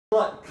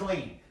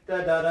clean. Da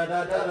da da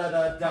da da da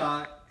da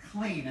da.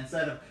 Clean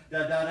instead of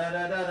da da da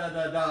da da da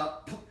da da.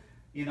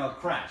 You know,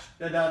 crash.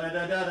 Da da da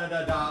da da da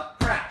da da.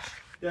 Crash.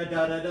 Da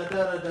da da da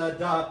da da da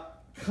da.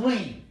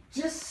 Clean.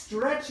 Just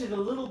stretch it a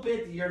little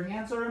bit. Your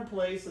hands are in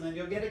place, and then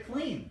you'll get it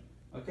clean.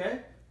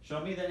 Okay?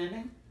 Show me the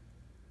ending.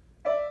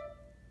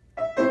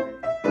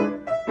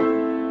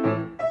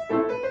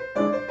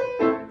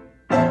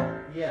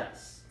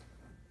 Yes.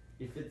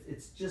 If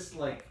it's just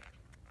like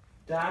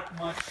that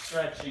much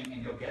stretching,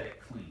 and you'll get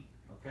it clean.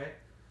 Okay?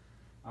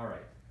 All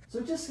right. So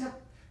just have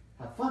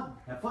fun,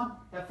 have fun,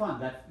 have fun.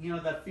 That, you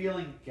know, that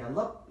feeling,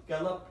 gallop,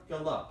 gallop,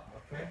 gallop.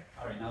 Okay?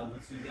 All right, now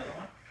let's do the other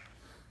one.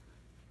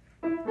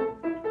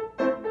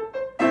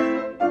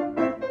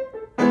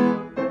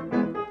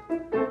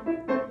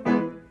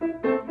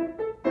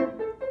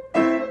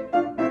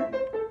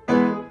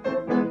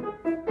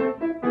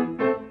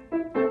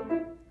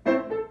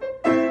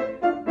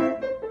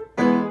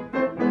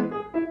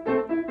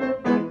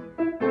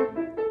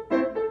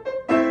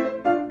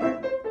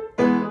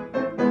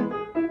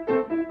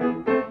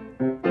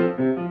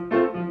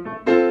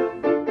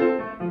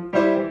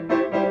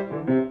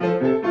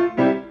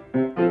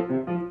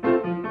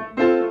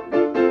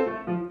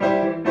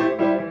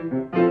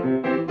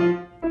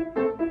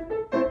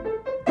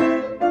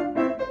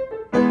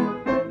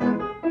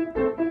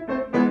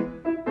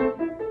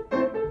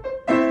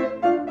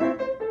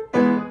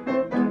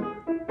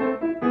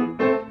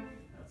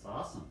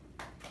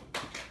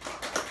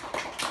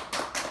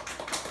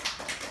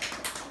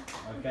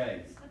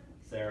 Okay,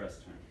 Sarah's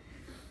turn.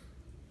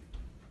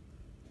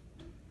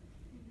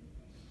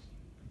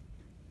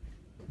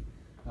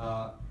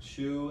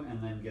 Chew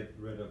and then get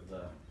rid of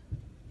the...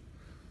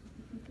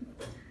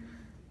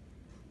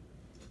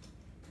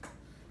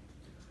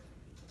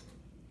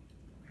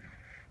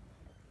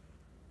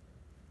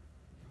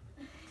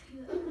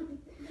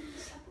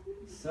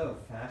 So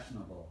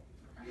fashionable.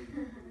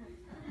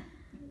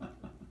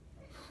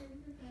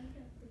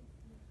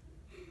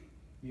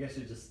 You guys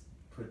should just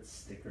put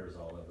stickers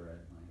all over it,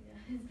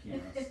 like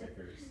piano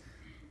stickers.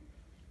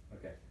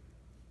 Okay.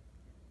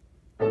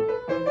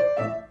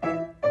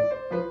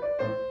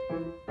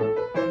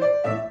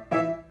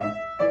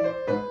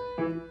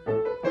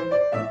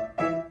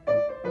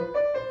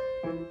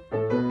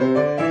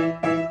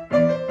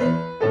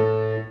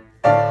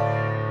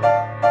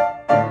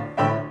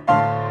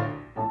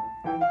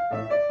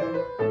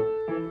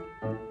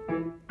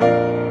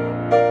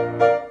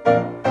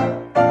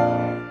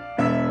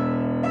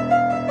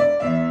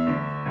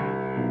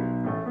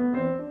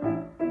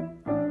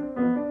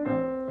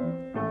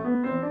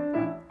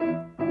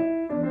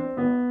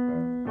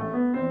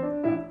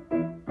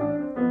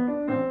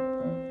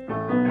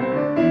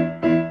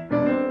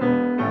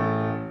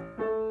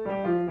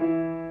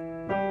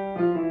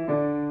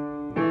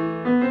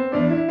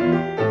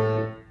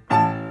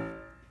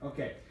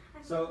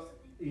 So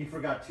you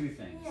forgot two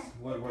things. Yeah,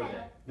 what were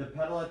they? The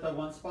pedal at the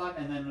one spot,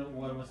 and then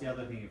what was the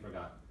other thing you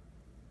forgot?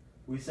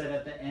 We said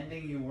at the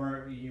ending you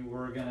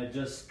were gonna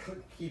just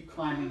keep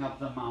climbing up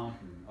the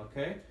mountain.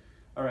 Okay.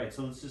 All right.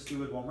 So let's just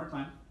do it one more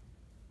time.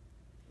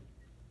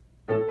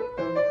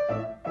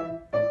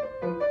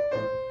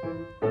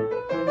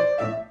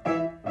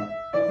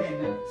 Okay.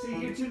 Now, see,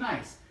 you're too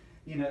nice.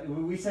 You know,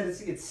 we said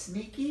it's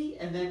sneaky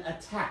and then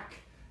attack.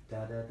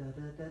 Da da da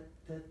da da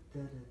da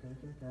da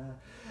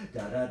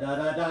da da da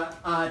da da,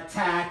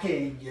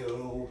 attacking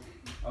you.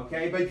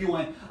 Okay, but you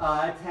went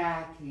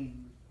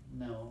attacking.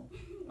 No.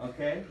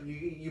 Okay,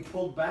 you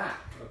pulled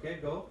back. Okay,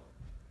 go.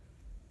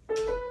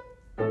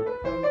 Now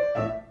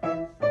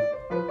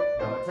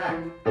attack.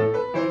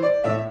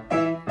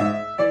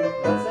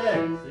 That's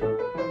it. See?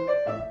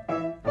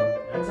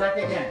 Attack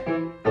again.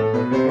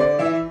 On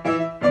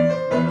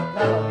the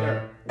pedal here.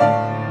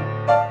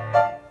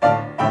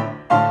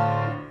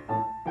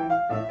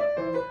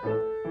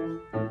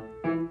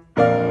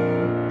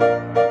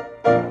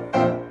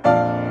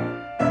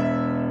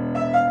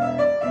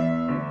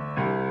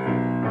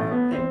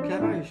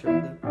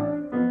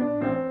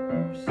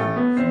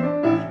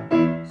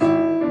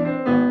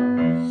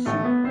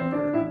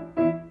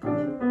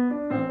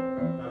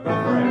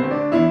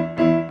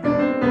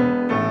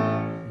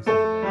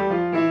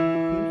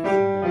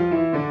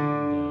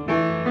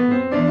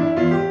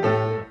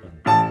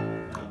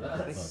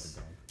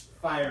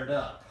 Fired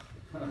up.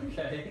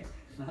 Okay,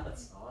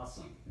 that's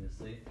awesome. You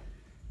see,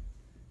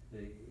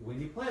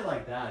 when you play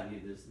like that,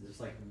 there's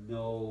like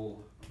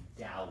no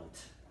doubt,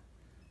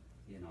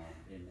 you know,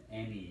 in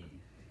any.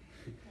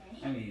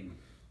 I mean,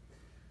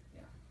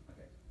 yeah.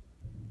 Okay.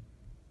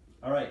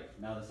 All right.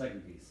 Now the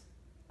second piece.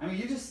 I mean,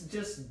 you just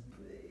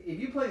if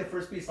you play the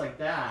first piece like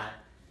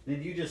that,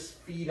 then you just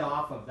feed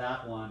off of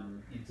that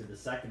one into the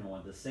second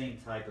one, the same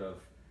type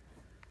of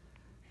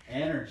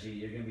energy.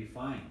 You're gonna be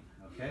fine.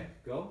 Okay,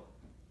 go.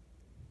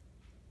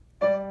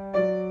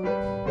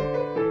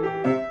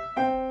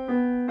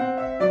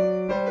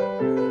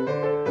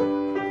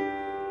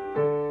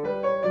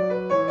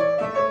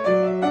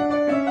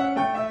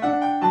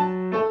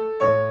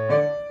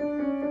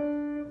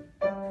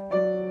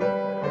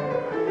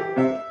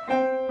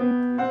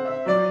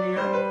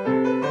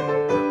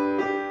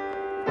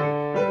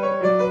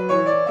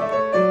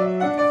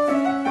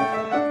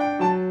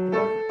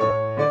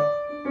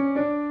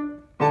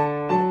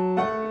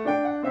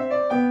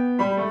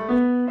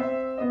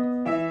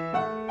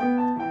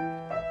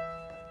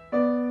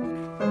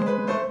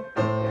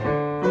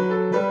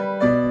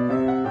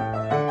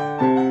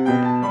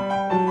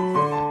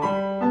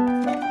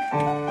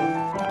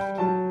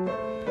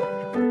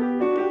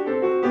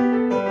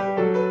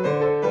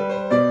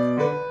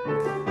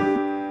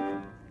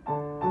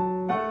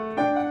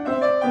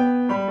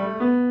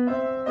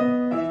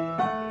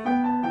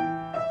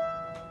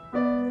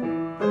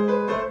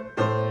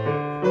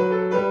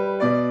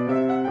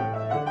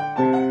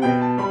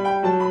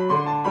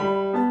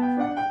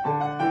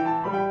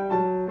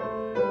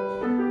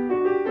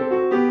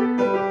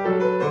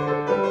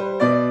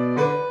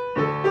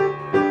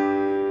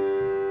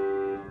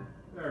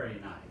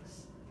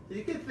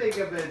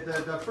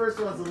 first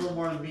one's a little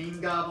more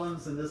mean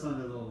goblins, and this one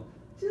a little,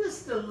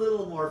 just a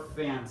little more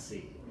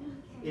fancy,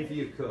 if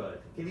you could.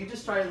 Can you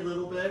just try a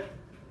little bit?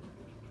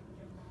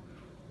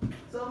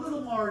 So a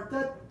little more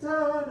da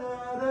da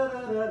da da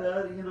da da,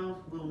 da, you know,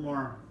 a little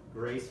more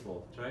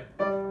graceful. Try.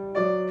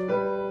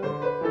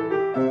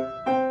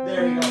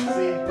 There you go.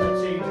 See,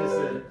 that changes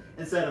it.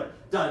 Instead of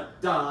da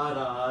da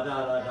da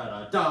da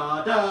da da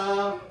da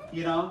da,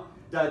 you know,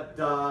 da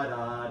da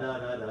da da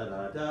da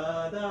da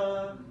da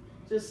da.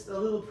 Just a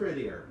little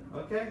prettier.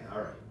 Okay.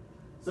 All right.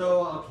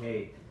 So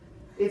okay,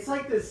 it's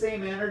like the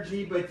same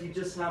energy, but you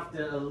just have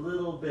to a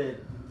little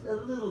bit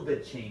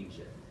change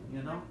it.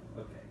 You know.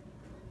 Okay.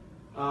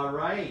 All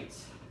right.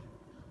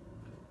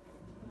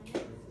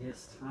 It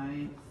is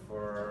time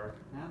for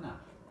Hannah.